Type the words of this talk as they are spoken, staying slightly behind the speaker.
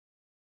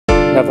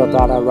Never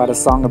thought I'd write a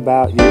song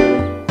about you,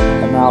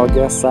 and now I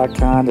guess I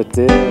kinda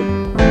did.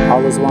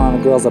 Always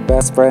wanted a girl's a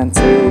best friend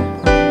too,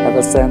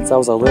 ever since I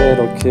was a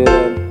little kid.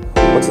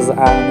 Which is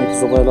ironic,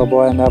 cause a little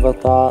boy I never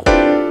thought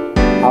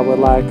I would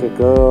like a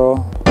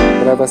girl.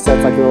 But ever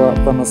since I grew up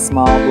from a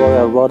small boy,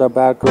 I wrote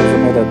about girls that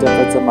made a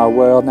difference in my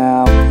world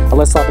now. I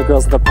list all the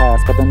girls of the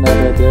past, but they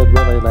never did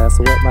really last.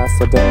 So it lasts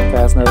so damn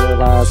fast, never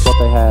realized what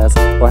they has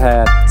or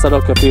had. So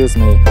don't confuse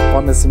me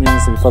or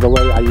misamuse me for the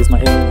way I use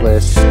my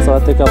English. So I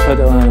think I'll put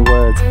it in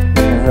words.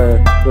 Me and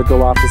her would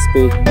go off to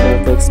speak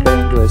perfect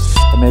Spanglish.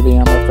 And maybe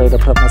I'm afraid to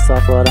put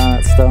myself right on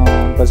that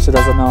stone, but she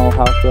doesn't know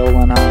how I feel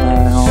when I'm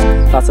at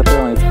home. Lots of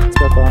feelings,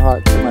 spit from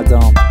heart to my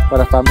dome. But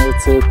if I move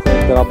too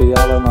quick, then I'll be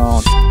all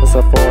alone. It's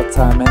a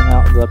full-time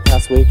hangout the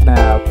past week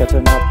now.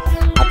 Catching up,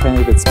 I can't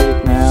even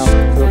speak now.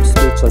 Cause I'm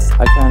speechless,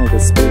 I can't even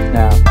speak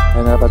now.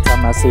 And every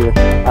time I see her,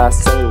 I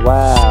say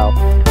wow.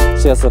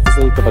 She has the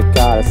physique of a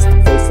goddess,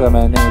 face of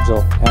an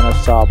angel, and a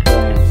sharp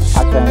brain.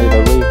 I can't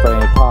even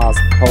refrain, pause,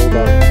 hold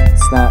up,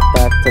 snap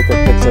back, take a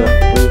picture,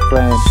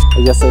 reframe.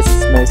 Yes, this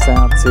may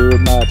sound too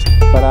much,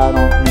 but I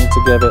don't mean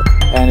to give it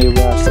any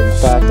rush. In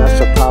fact, I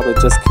should probably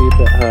just keep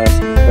it hush.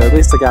 But at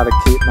least I gotta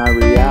keep my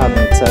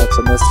reality in touch,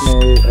 and this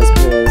me is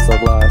pure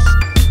of lush.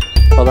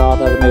 But all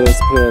that it made is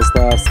pure as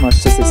love, some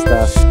shissy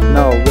stuff.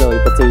 No,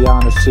 really, but to be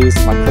honest, she's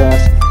my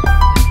crush.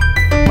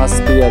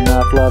 Must be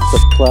enough love to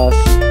plush.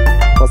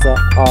 Was that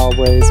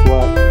always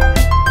what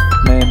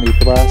made me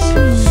blush?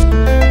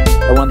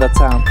 And when the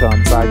time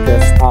comes, I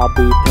guess I'll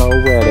be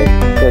poetic.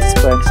 This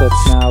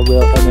friendship's now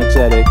real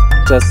energetic.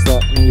 Just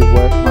let me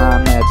work my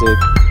magic,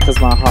 cause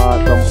my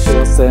heart don't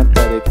feel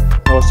synthetic.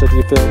 Nor should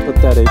you feel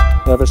pathetic,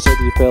 never should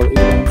you feel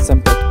even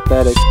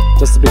sympathetic.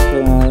 Just to be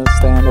clear and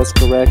understand it's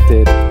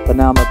corrected. But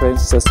now my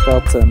brain's just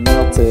felt and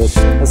melted,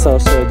 and so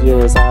should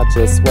yours, I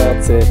just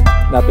felt it.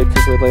 Not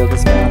because we laid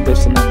this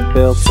foundation and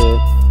built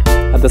it.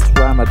 And this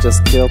rhyme I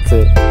just killed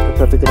it. The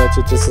perfect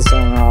legend just to show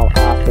how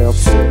I felt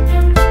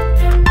it.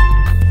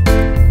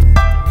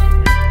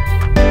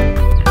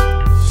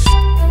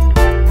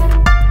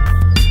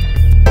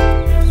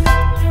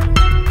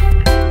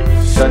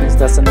 Journey's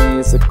destiny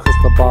is a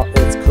crystal ball,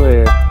 it's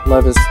clear.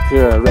 Love is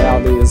pure,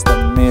 reality is the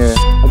mirror.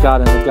 A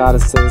god and a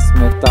goddess is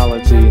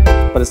mythology,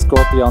 but a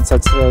Scorpio and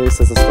Sagittarius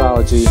is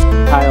astrology.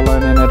 Higher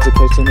learning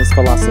education is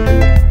philosophy,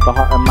 but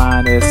heart and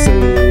mind is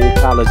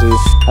psychology.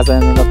 As I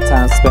ended up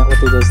time spent with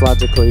leaders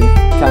logically,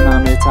 counting how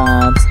many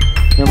times,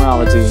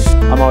 numerology.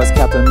 I'm always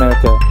Captain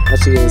America,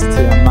 as she is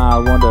my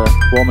Wonder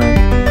Woman.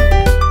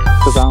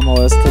 Cause I'm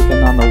always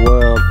taking on the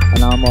world,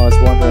 and I'm always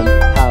wondering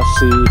how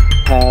she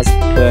has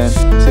been.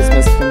 She's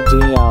Miss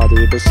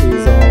Congeniality, but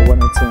she's a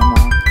winner to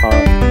my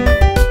heart.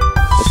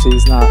 But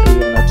she's not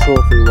even a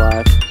trophy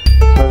wife.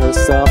 Her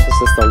herself is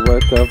just a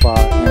work of art.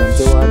 And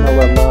do I know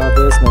what love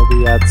is?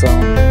 Maybe I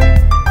don't.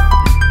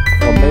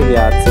 Or maybe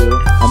I do.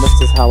 And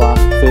this is how I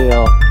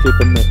feel,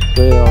 keeping it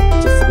real,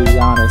 just to be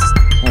honest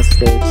and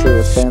stay true.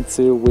 It's been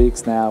 2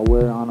 weeks now,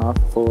 we're on our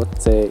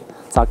 4th date.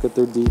 Talking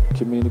through deep,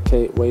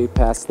 communicate way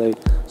past late.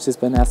 She's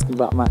been asking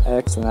about my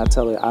ex, and I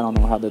tell her I don't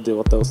know how to deal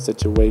with those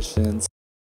situations.